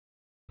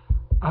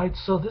Alright,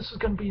 so this is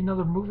going to be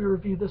another movie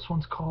review. This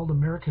one's called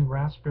American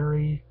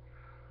Raspberry,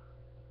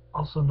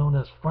 also known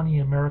as Funny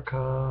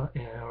America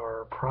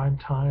or Prime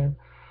Time.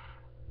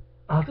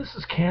 This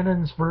is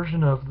Canon's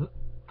version of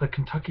the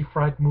Kentucky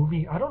Fried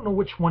Movie. I don't know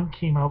which one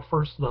came out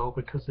first, though,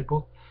 because they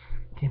both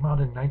came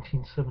out in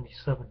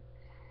 1977.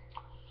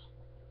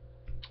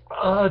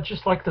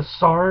 Just like the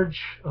Sarge,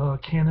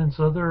 Cannon's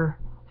other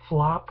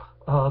flop,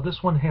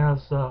 this one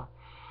has a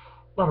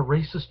lot of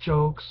racist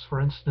jokes. For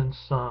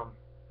instance,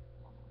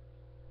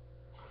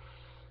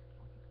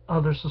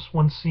 there's this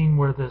one scene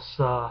where this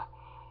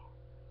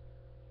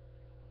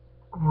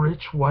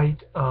rich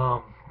white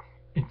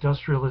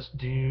industrialist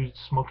dude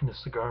smoking a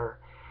cigar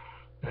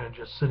and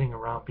just sitting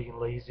around being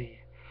lazy.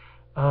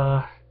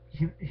 Uh,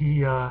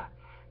 he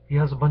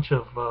has a bunch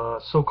of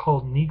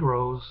so-called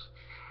Negroes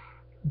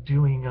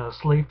doing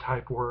slave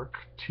type work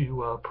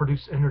to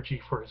produce energy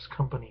for his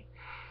company,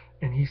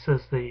 and he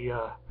says they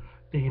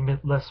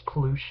emit less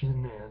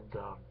pollution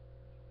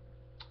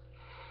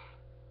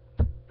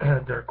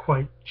and they're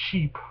quite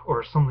cheap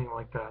or something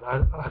like that.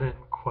 I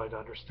didn't quite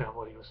understand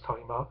what he was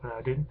talking about, and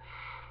I didn't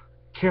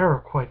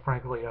care, quite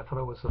frankly. I thought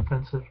it was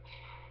offensive.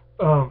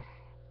 Um,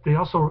 they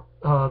also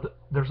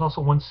there's also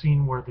one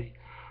scene where the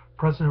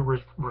president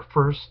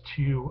refers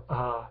to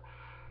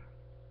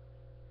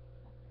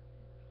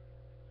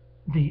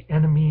the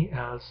enemy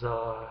as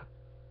a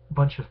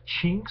bunch of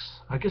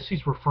chinks. I guess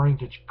he's referring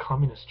to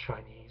communist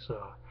Chinese.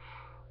 Well,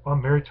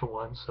 I'm married to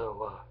one,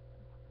 so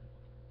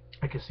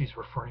I guess he's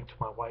referring to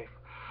my wife.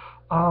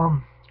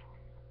 Um,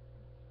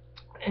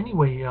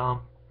 anyway, yeah,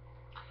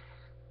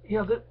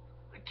 the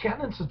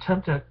Cannon's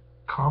attempt at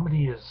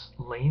comedy is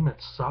lame.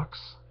 It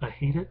sucks. I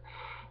hate it.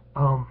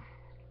 Um,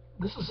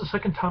 this is the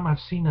second time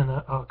I've seen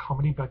a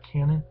comedy by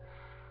Cannon.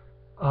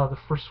 The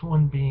first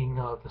one being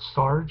the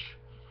Sarge.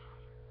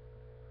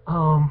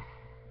 Um,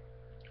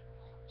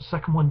 the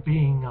second one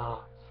being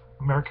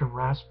American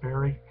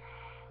Raspberry.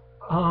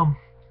 Um,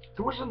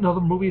 there was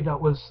another movie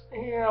that was,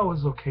 it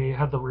was okay. It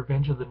had the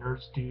Revenge of the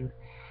Nerds dude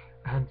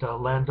and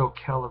Lando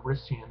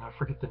Calrissian. I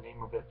forget the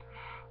name of it.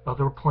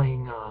 They were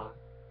playing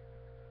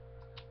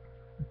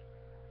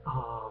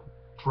uh,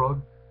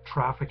 drug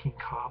trafficking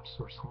cops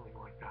or something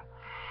like that.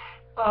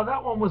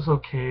 That one was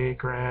okay,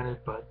 granted,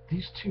 but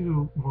these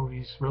two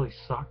movies really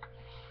suck.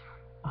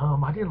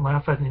 I didn't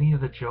laugh at any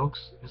of the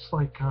jokes. It's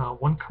like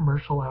one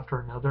commercial after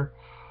another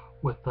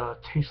with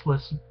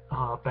tasteless,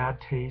 bad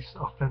taste,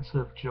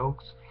 offensive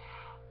jokes.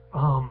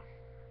 Um,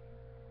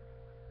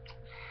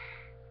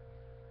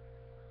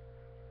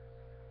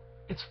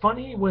 it's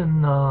funny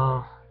when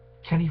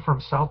Kenny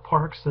from South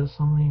Park says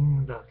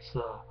something that's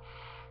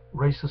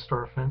racist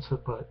or offensive,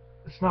 but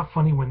it's not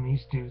funny when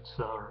these dudes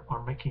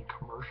are making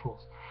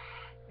commercials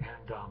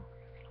and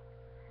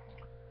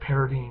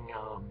parodying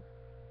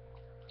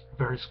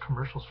various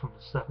commercials from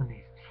the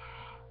 70s.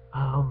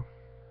 Um,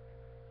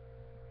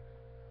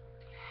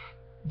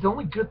 the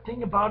only good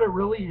thing about it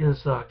really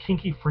is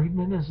Kinky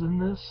Friedman is in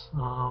this.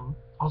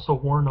 Also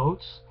Warren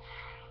Oates.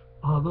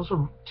 Those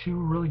are two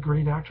really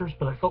great actors,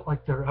 but I felt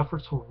like their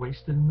efforts were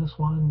wasted in this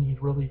one. You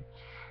really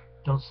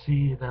don't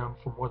see them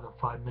for more than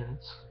 5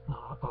 minutes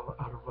out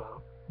of a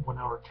 1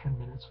 hour 10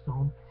 minutes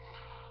film.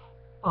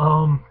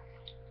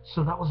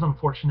 So that was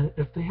unfortunate.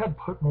 If they had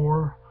put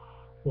more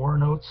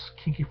Warren Oates,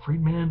 Kinky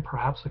Friedman,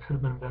 perhaps it could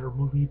have been a better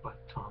movie. But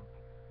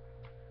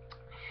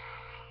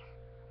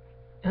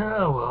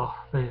yeah, well,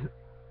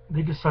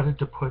 they decided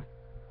to put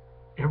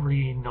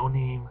every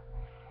no-name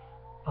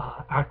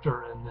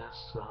actor in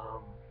this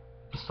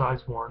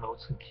besides Warren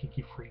Oates and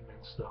Kinky Friedman.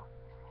 So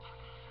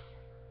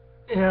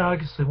yeah, I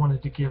guess they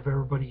wanted to give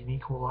everybody an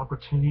equal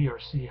opportunity or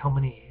see how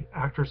many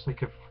actors they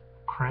could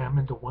cram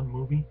into one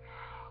movie.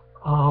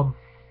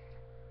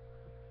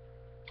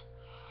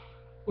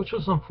 Which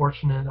was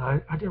unfortunate.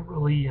 I didn't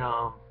really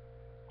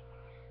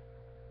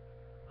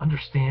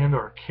understand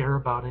or care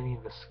about any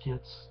of the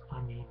skits.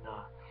 I mean,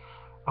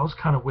 I was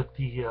kind of with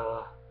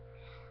the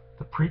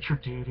preacher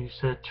dude who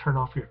said turn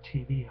off your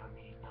TV. I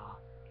mean,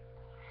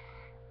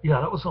 yeah,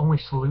 that was the only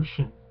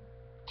solution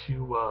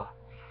to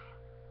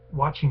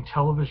watching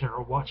television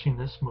or watching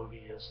this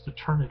movie is to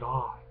turn it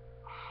off.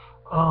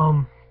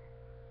 Um,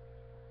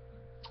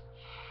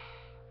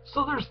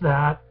 so there's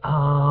that.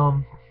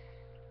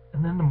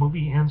 And then the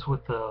movie ends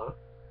with an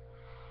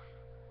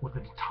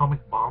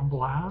atomic bomb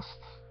blast.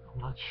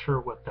 I'm not sure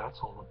what that's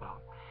all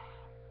about,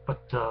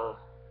 but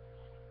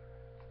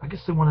I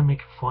guess they want to make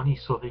it funny,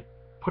 so they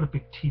put a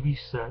big TV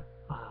set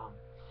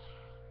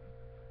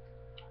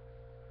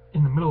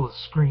in the middle of the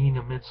screen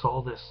amidst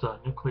all this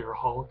nuclear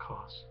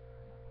holocaust.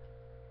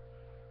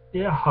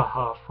 Yeah,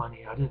 haha,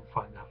 funny. I didn't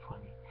find that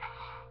funny,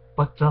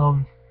 but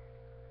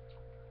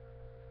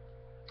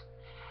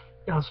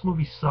yeah, this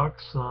movie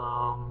sucks.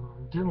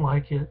 Didn't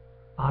like it.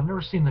 I've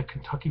never seen the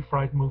Kentucky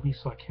Fried Movie,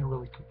 so I can't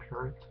really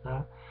compare it to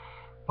that.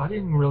 But I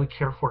didn't really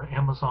care for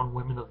Amazon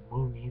Women of the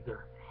Moon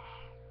either.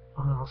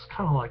 It's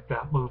kind of like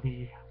that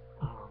movie.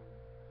 Um,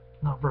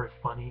 Not very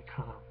funny,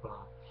 kind of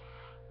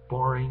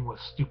boring with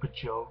stupid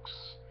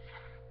jokes.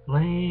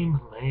 Lame,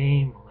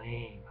 lame,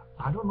 lame.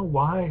 I don't know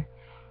why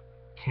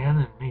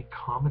Cannon made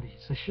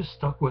comedies. They should have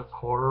stuck with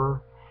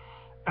horror,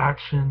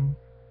 action,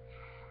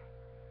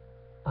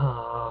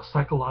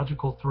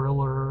 psychological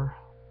thriller,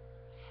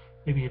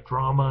 maybe a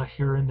drama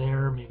here and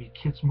there, maybe a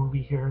kids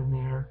movie here and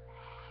there.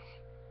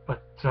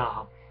 But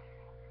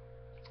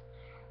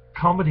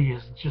comedy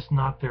is just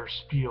not their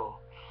spiel.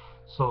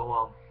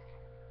 So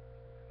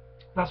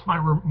that's my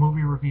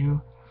movie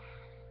review.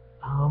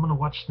 I'm gonna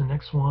watch the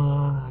next one.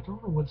 I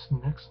don't know what's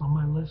next on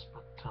my list,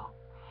 but I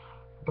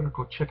better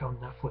go check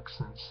out Netflix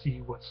and see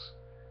what's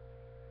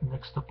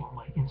next up on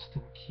my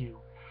instant queue.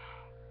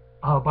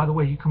 By the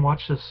way, you can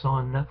watch this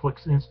on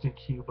Netflix Instant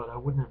Queue, but I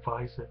wouldn't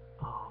advise it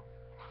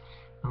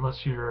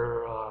unless you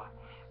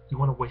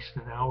want to waste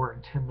an hour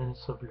and 10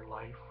 minutes of your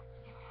life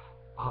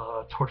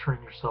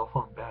torturing yourself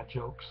on bad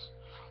jokes.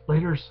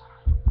 Laters.